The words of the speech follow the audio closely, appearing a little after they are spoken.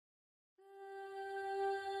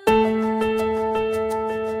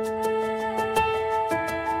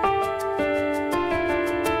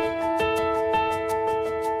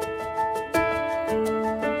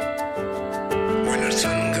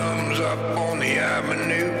the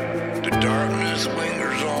avenue, the darkness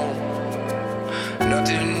lingers on.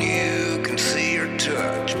 Nothing you can see or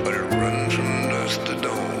touch, but it runs from dusk to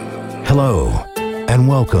dawn. Hello, and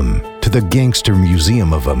welcome to the Gangster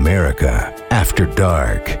Museum of America, After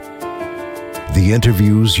Dark. The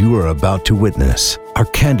interviews you are about to witness are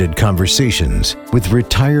candid conversations with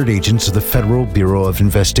retired agents of the Federal Bureau of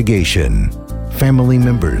Investigation, family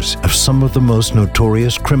members of some of the most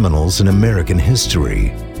notorious criminals in American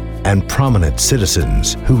history, and prominent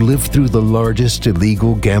citizens who lived through the largest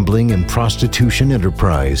illegal gambling and prostitution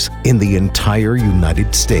enterprise in the entire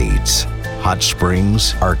United States, Hot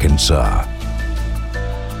Springs, Arkansas.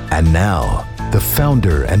 And now, the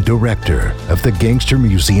founder and director of the Gangster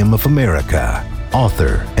Museum of America,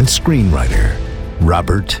 author and screenwriter,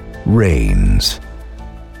 Robert Rains.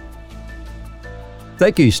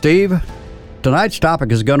 Thank you, Steve. Tonight's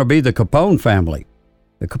topic is going to be the Capone family.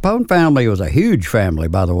 The Capone family was a huge family,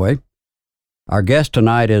 by the way. Our guest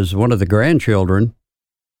tonight is one of the grandchildren.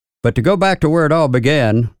 But to go back to where it all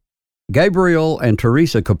began, Gabriel and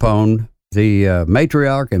Teresa Capone, the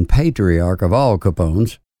matriarch and patriarch of all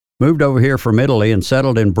Capones, moved over here from Italy and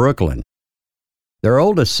settled in Brooklyn. Their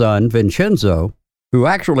oldest son, Vincenzo, who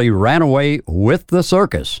actually ran away with the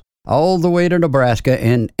circus all the way to Nebraska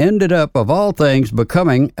and ended up, of all things,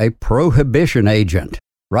 becoming a prohibition agent,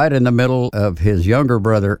 right in the middle of his younger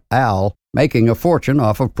brother, Al, making a fortune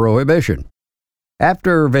off of prohibition.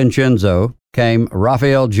 After Vincenzo came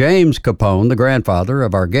Raphael James Capone, the grandfather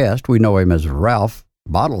of our guest. We know him as Ralph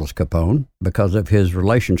Bottles Capone because of his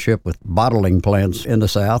relationship with bottling plants in the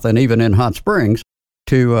South and even in Hot Springs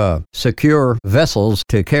to secure vessels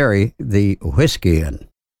to carry the whiskey in.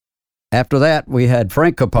 After that, we had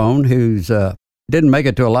Frank Capone, who's didn't make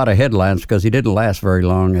it to a lot of headlines because he didn't last very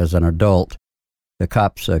long as an adult. The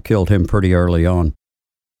cops killed him pretty early on.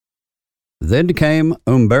 Then came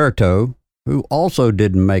Umberto, who also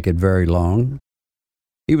didn't make it very long.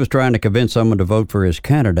 He was trying to convince someone to vote for his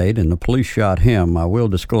candidate, and the police shot him. I will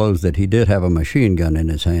disclose that he did have a machine gun in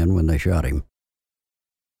his hand when they shot him.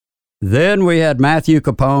 Then we had Matthew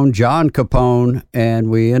Capone, John Capone,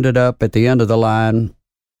 and we ended up at the end of the line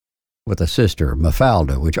with a sister,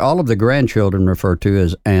 Mafalda, which all of the grandchildren refer to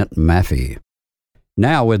as Aunt Maffy.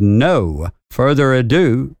 Now, with no further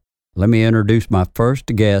ado, let me introduce my first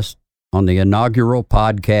guest on the inaugural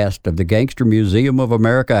podcast of the Gangster Museum of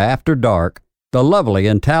America After Dark, the lovely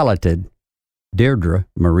and talented Deirdre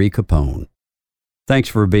Marie Capone. Thanks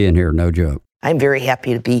for being here, no joke. I'm very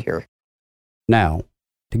happy to be here. Now,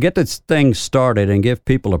 to get this thing started and give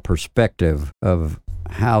people a perspective of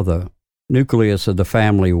how the nucleus of the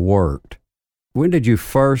family worked, when did you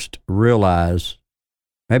first realize,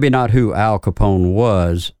 maybe not who Al Capone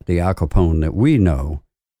was, the Al Capone that we know,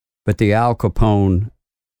 but the Al Capone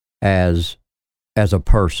as a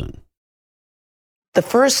person? The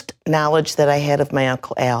first knowledge that I had of my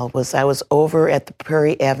Uncle Al was I was over at the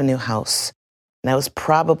Prairie Avenue house, and I was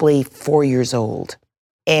probably 4 years old.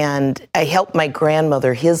 And I helped my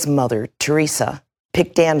grandmother, his mother, Teresa,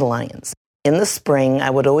 pick dandelions. In the spring,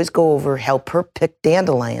 I would always go over, help her pick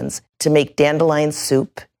dandelions to make dandelion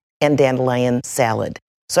soup and dandelion salad.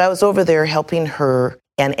 So I was over there helping her,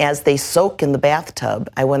 and as they soak in the bathtub,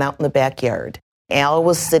 I went out in the backyard. Al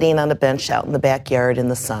was sitting on a bench out in the backyard in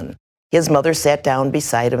the sun. His mother sat down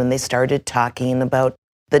beside him, and they started talking about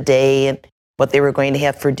the day and what they were going to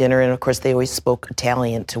have for dinner, and of course they always spoke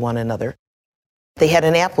Italian to one another. They had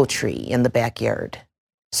an apple tree in the backyard,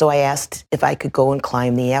 so I asked if I could go and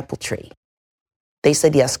climb the apple tree. They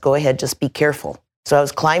said, yes, go ahead, just be careful. So I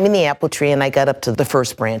was climbing the apple tree, and I got up to the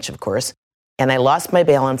first branch, of course, and I lost my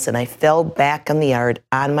balance, and I fell back in the yard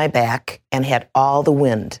on my back and had all the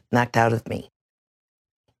wind knocked out of me.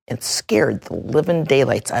 It scared the living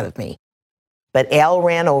daylights out of me. But Al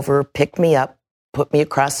ran over, picked me up, put me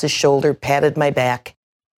across his shoulder, patted my back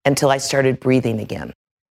until I started breathing again.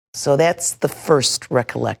 So that's the first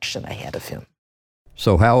recollection I had of him.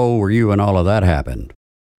 So how old were you when all of that happened?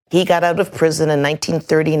 He got out of prison in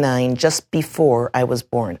 1939, just before I was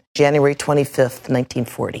born, January 25th,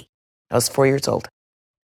 1940. I was 4 years old.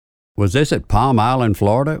 Was this at Palm Island,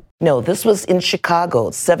 Florida? No, this was in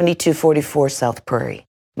Chicago, 7244 South Prairie.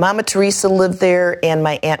 Mama Teresa lived there, and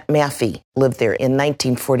my Aunt Maffy lived there in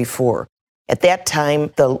 1944. At that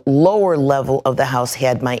time, the lower level of the house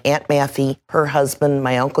had my Aunt Maffy, her husband,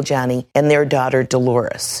 my Uncle Johnny, and their daughter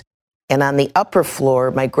Dolores. And on the upper floor,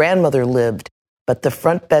 my grandmother lived, but the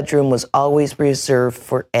front bedroom was always reserved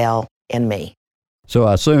for Al and me. So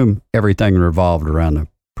I assume everything revolved around the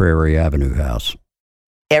Prairie Avenue house.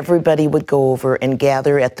 Everybody would go over and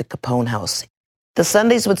gather at the Capone house. The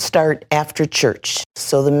Sundays would start after church.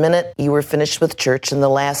 So the minute you were finished with church, and the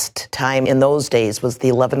last time in those days was the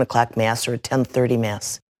 11 o'clock Mass or a 10:30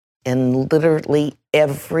 Mass. And literally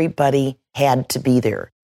everybody had to be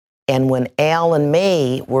there. And when Al and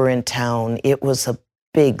May were in town, it was a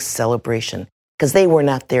big celebration because they were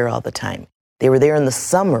not there all the time. They were there in the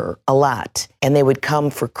summer a lot, and they would come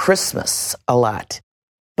for Christmas a lot.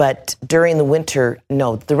 But during the winter,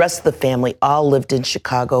 no, the rest of the family all lived in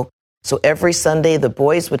Chicago. So every Sunday, the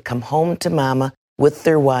boys would come home to Mama with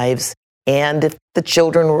their wives, and if the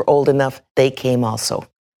children were old enough, they came also.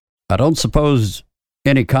 I don't suppose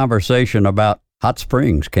any conversation about Hot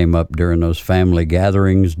Springs came up during those family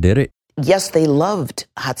gatherings, did it? Yes, they loved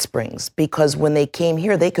Hot Springs because when they came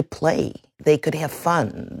here, they could play, they could have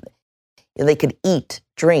fun, and they could eat,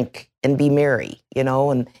 drink, and be merry,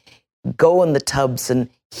 and go in the tubs and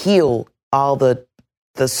heal all the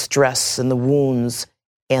stress and the wounds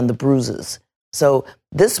and the bruises. So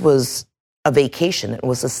this was a vacation. It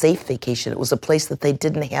was a safe vacation. It was a place that they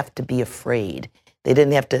didn't have to be afraid. They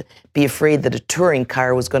didn't have to be afraid that a touring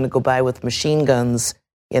car was going to go by with machine guns,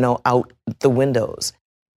 out the windows.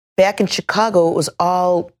 Back in Chicago, it was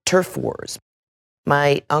all turf wars.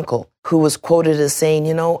 My uncle, who was quoted as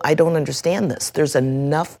saying, I don't understand this. There's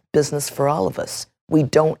enough business for all of us. We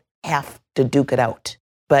don't have to duke it out.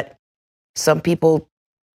 But some people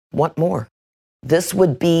want more. This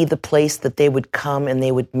would be the place that they would come and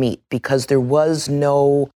they would meet because there was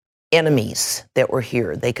no enemies that were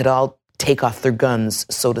here. They could all take off their guns,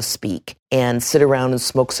 so to speak, and sit around and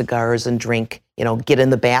smoke cigars and drink, get in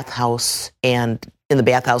the bathhouse. And in the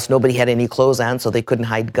bathhouse, nobody had any clothes on, so they couldn't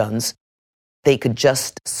hide guns. They could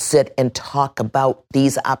just sit and talk about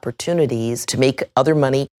these opportunities to make other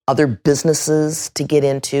money, other businesses to get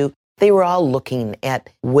into. They were all looking at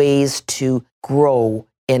ways to grow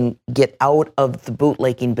and get out of the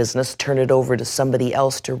bootlegging business, turn it over to somebody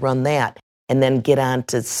else to run that, and then get on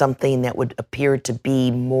to something that would appear to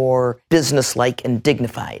be more businesslike and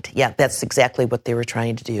dignified. Yeah, that's exactly what they were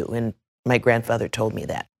trying to do, and my grandfather told me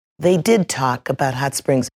that. They did talk about Hot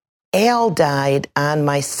Springs. Al died on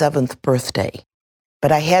my 7th birthday,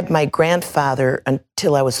 but I had my grandfather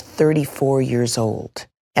until I was 34 years old,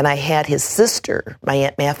 and I had his sister, my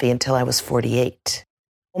Aunt Maffie, until I was 48.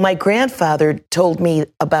 Well, my grandfather told me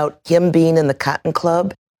about him being in the Cotton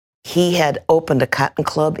Club. He had opened a Cotton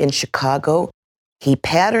Club in Chicago. He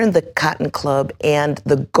patterned the Cotton Club and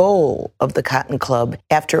the goal of the Cotton Club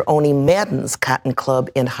after Oni Madden's Cotton Club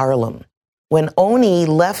in Harlem. When Oni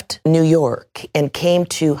left New York and came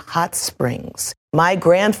to Hot Springs, my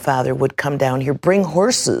grandfather would come down here, bring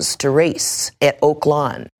horses to race at Oak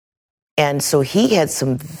Lawn. And so he had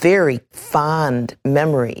some very fond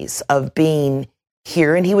memories of being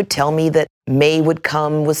here, and he would tell me that May would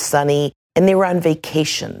come with Sonny, and they were on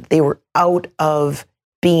vacation. They were out of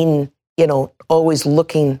being, always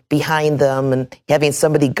looking behind them and having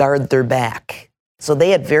somebody guard their back. So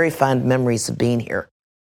they had very fond memories of being here.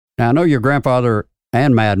 Now, I know your grandfather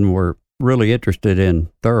and Madden were really interested in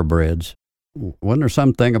thoroughbreds. Wasn't there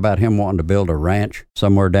something about him wanting to build a ranch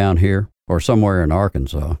somewhere down here or somewhere in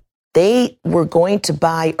Arkansas? They were going to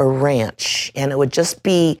buy a ranch, and it would just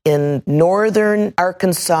be in northern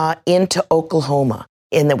Arkansas into Oklahoma.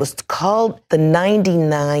 And it was called the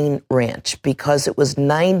 99 Ranch because it was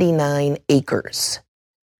 99 acres.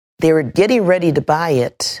 They were getting ready to buy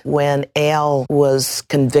it when Al was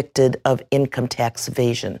convicted of income tax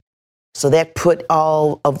evasion. So that put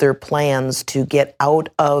all of their plans to get out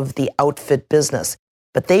of the outfit business.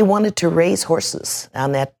 But they wanted to raise horses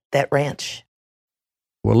on that ranch.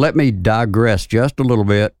 Well, let me digress just a little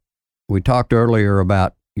bit. We talked earlier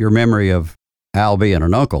about your memory of Al being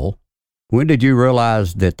an uncle. When did you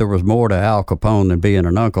realize that there was more to Al Capone than being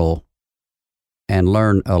an uncle and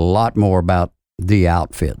learn a lot more about the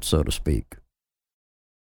outfit, so to speak?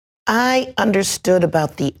 I understood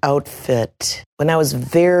about the outfit when I was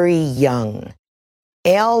very young.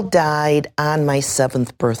 Al died on my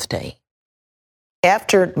 7th birthday.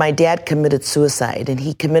 After my dad committed suicide, and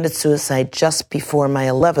he committed suicide just before my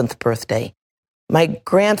 11th birthday, my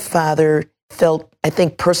grandfather felt, I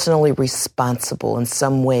think, personally responsible in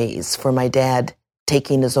some ways for my dad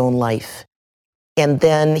taking his own life. And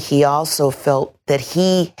then he also felt that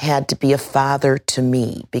he had to be a father to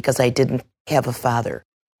me because I didn't have a father.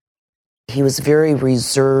 He was very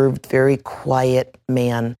reserved, very quiet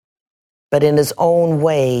man. But in his own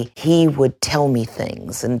way, he would tell me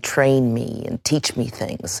things and train me and teach me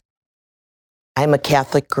things. I'm a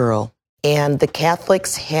Catholic girl, and the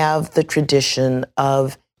Catholics have the tradition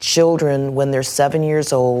of children, when they're 7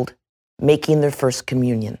 years old, making their first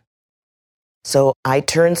communion. So I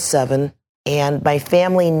turned 7, and my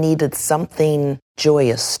family needed something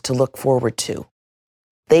joyous to look forward to.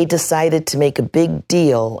 They decided to make a big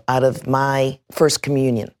deal out of my first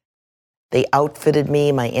communion. They outfitted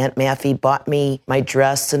me. My Aunt Maffey bought me my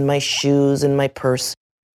dress and my shoes and my purse.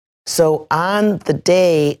 So on the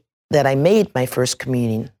day that I made my first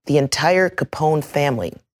communion, the entire Capone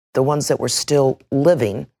family, the ones that were still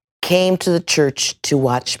living, came to the church to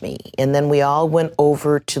watch me. And then we all went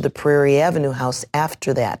over to the Prairie Avenue house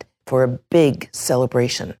after that for a big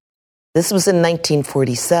celebration. This was in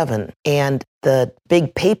 1947, and the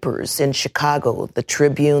big papers in Chicago, the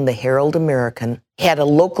Tribune, the Herald American, had a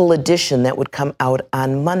local edition that would come out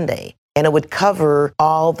on Monday, and it would cover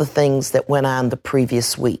all the things that went on the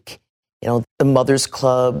previous week. You know, the Mothers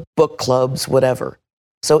Club, book clubs, whatever.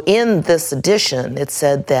 So in this edition, it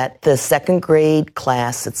said that the second grade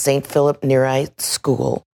class at St. Philip Neri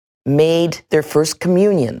School made their first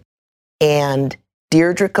communion, and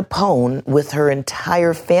Deirdre Capone, with her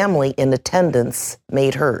entire family in attendance,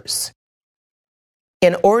 made hers.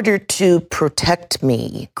 In order to protect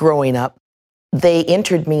me growing up, they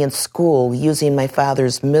entered me in school using my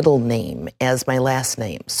father's middle name as my last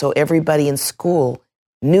name. So everybody in school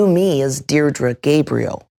knew me as Deirdre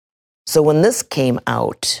Gabriel. So when this came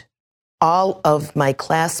out, all of my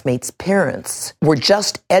classmates' parents were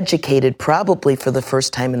just educated, probably for the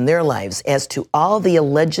first time in their lives, as to all the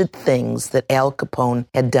alleged things that Al Capone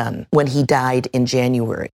had done when he died in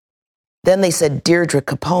January. Then they said, Deirdre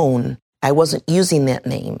Capone, I wasn't using that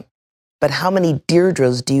name. But how many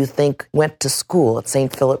Deirdres do you think went to school at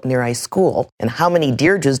St. Philip Neri School? And how many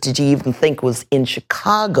Deirdres did you even think was in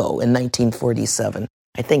Chicago in 1947?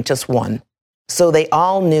 I think just one. So they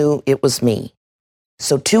all knew it was me.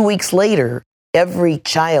 So 2 weeks later, every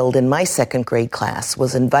child in my second grade class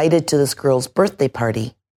was invited to this girl's birthday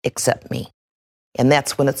party except me. And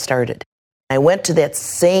that's when it started. I went to that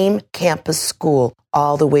same campus school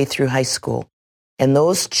all the way through high school. And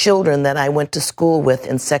those children that I went to school with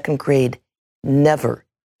in second grade never,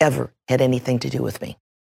 ever had anything to do with me.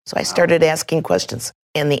 So I started asking questions,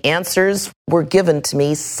 and the answers were given to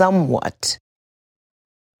me somewhat.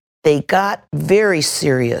 They got very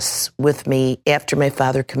serious with me after my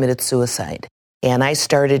father committed suicide, and I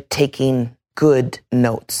started taking good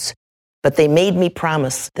notes. But they made me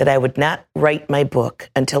promise that I would not write my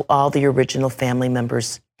book until all the original family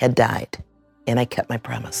members had died, and I kept my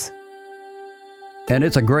promise. And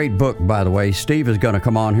it's a great book, by the way. Steve is going to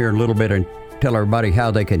come on here in a little bit and tell everybody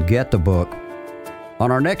how they can get the book.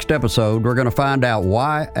 On our next episode, we're going to find out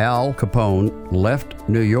why Al Capone left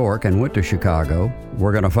New York and went to Chicago.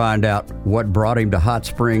 We're going to find out what brought him to Hot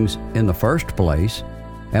Springs in the first place.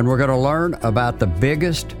 And we're going to learn about the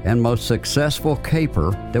biggest and most successful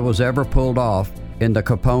caper that was ever pulled off in the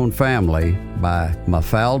Capone family by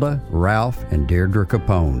Mafalda, Ralph, and Deirdre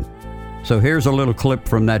Capone. So here's a little clip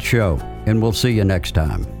from that show, and we'll see you next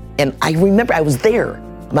time. And I remember I was there.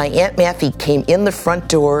 My Aunt Maffey came in the front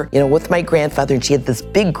door, with my grandfather, and she had this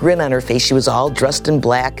big grin on her face. She was all dressed in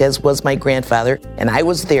black, as was my grandfather, and I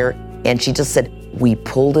was there, and she just said, "We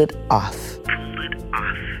pulled it off."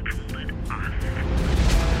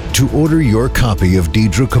 To order your copy of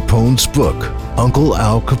Deirdre Capone's book, Uncle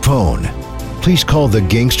Al Capone, please call the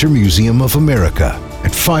Gangster Museum of America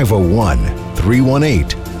at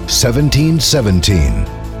 501-318-1717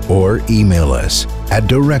 or email us at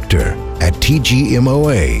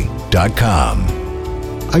director@tgmoa.com.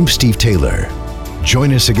 I'm Steve Taylor.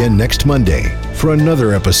 Join us again next Monday for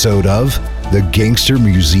another episode of the Gangster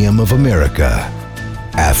Museum of America,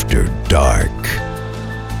 After Dark.